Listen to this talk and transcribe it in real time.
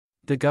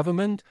The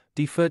government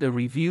deferred a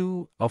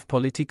review of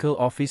political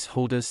office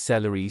holders'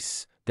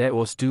 salaries that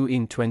was due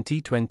in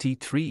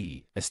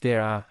 2023, as there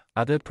are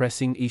other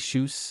pressing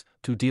issues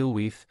to deal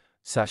with,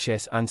 such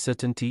as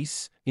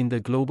uncertainties in the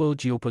global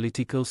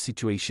geopolitical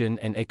situation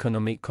and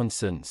economic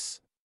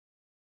concerns.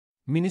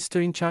 Minister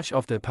in charge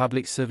of the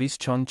Public Service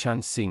Chon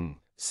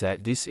Chan-sing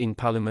said this in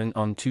Parliament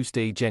on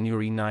Tuesday,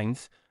 January 9,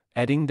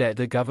 adding that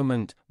the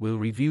government will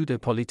review the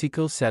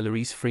political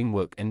salaries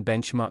framework and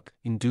benchmark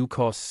in due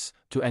course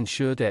to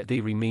ensure that they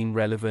remain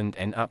relevant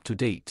and up to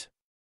date.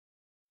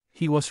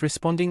 He was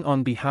responding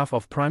on behalf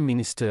of Prime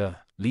Minister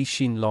Lee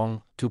Hsien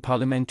Loong to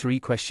parliamentary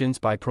questions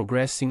by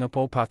Progress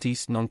Singapore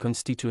Party's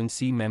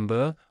non-constituency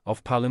member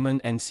of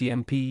Parliament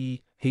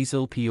NCMP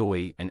Hazel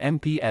POA and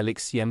MP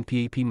Alex Yam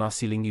PAP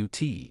Marsiling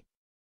UT.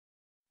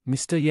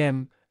 Mr.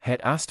 Yam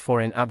had asked for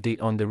an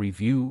update on the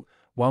review,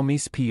 while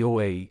Ms.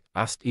 POA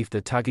asked if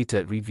the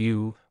targeted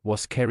review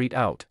was carried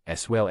out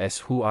as well as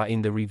who are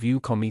in the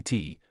review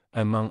committee,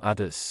 among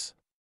others.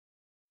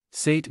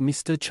 Said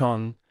Mr.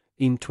 Chon,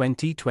 in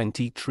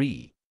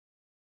 2023.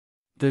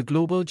 The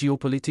global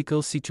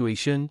geopolitical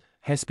situation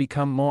has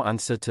become more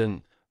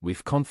uncertain,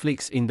 with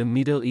conflicts in the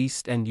Middle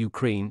East and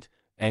Ukraine,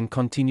 and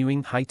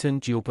continuing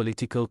heightened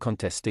geopolitical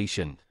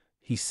contestation,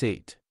 he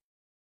said.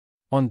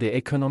 On the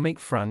economic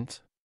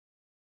front,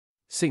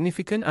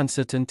 significant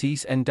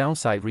uncertainties and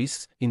downside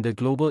risks in the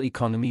global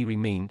economy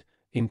remain,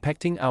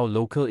 impacting our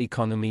local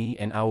economy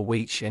and our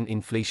wage and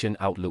inflation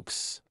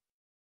outlooks.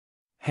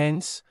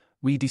 Hence,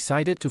 we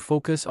decided to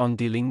focus on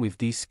dealing with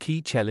these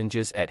key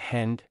challenges at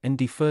hand and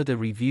defer the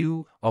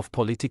review of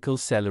political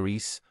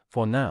salaries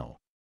for now.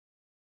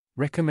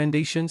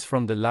 Recommendations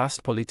from the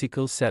last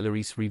political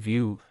salaries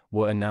review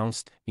were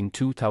announced in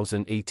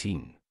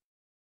 2018.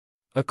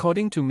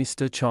 According to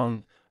Mr.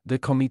 Chon, the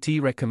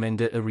committee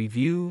recommended a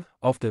review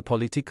of the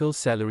political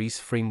salaries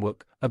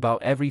framework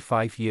about every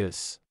 5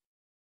 years,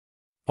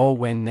 or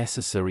when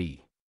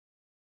necessary.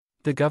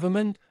 The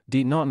government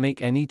did not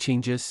make any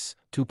changes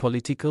to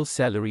political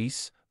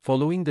salaries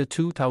following the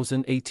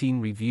 2018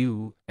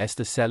 review, as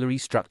the salary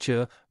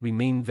structure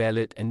remained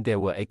valid and there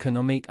were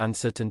economic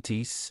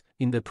uncertainties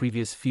in the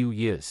previous few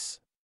years.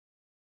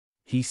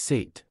 He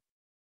said.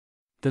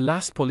 The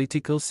last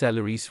political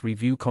salaries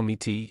review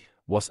committee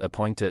was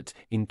appointed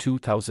in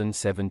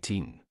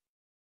 2017.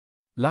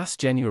 Last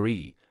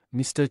January,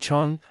 Mr.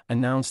 Chon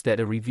announced that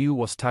a review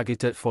was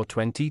targeted for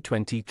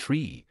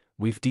 2023,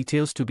 with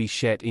details to be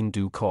shared in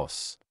due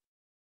course.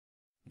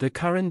 The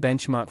current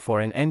benchmark for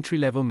an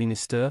entry-level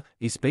minister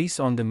is based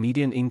on the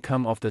median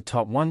income of the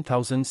top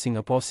 1,000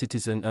 Singapore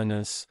citizen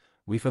earners,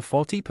 with a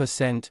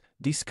 40%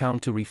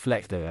 discount to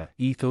reflect the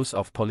ethos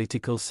of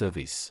political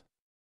service.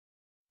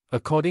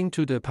 According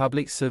to the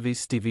Public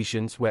Service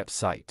Division's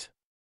website,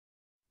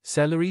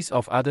 salaries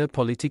of other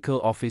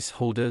political office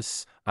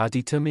holders are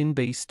determined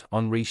based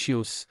on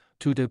ratios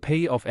to the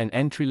pay of an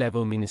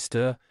entry-level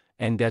minister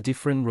and their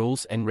different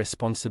roles and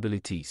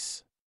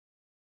responsibilities.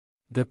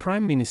 The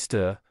Prime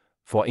Minister,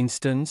 for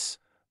instance,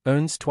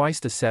 earns twice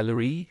the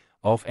salary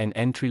of an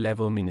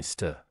entry-level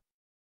minister.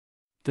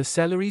 The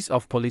salaries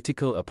of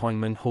political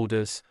appointment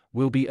holders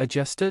will be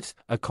adjusted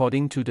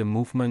according to the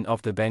movement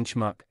of the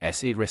benchmark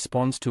as it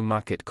responds to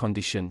market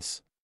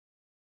conditions,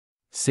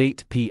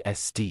 said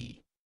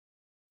PSD.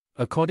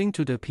 According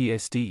to the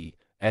PSD,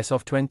 as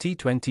of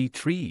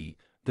 2023,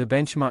 the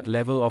benchmark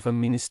level of a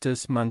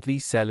minister's monthly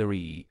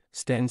salary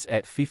stands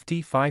at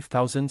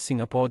 55,000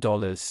 Singapore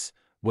dollars,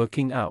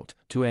 working out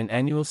to an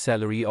annual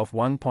salary of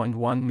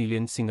 1.1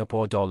 million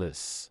Singapore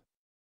dollars.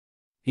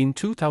 In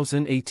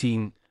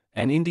 2018,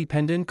 an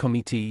independent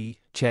committee,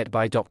 chaired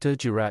by Dr.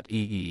 Gerard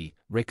E.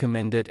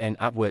 recommended an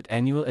upward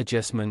annual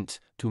adjustment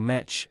to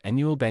match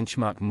annual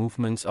benchmark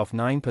movements of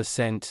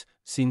 9%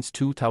 since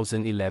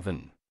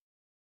 2011.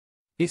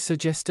 It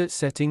suggested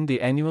setting the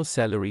annual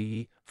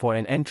salary for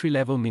an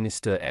entry-level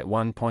minister at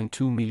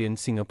 1.2 million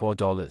Singapore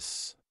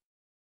dollars.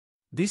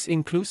 This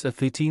includes a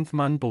 13th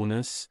month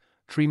bonus,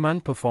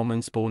 3-month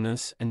performance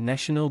bonus and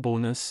national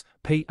bonus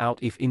payout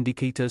if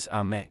indicators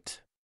are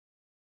met.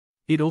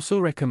 It also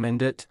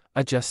recommended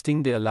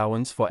adjusting the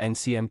allowance for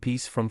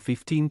NCMPs from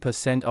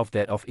 15% of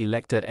that of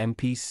elected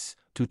MPs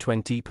to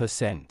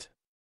 20%.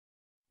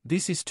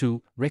 This is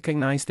to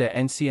recognize that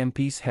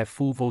NCMPs have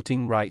full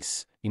voting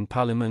rights in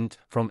Parliament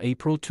from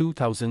April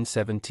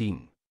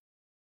 2017,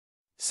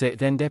 said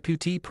then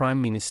Deputy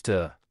Prime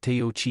Minister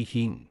Teo Chee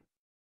Hean.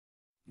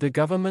 The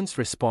government's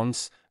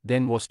response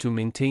then was to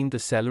maintain the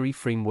salary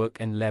framework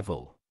and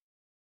level.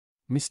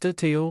 Mr.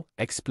 Teo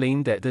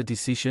explained that the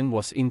decision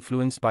was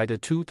influenced by the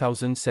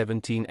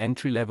 2017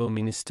 entry-level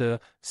minister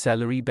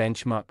salary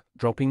benchmark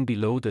dropping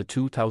below the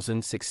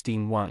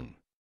 2016 one.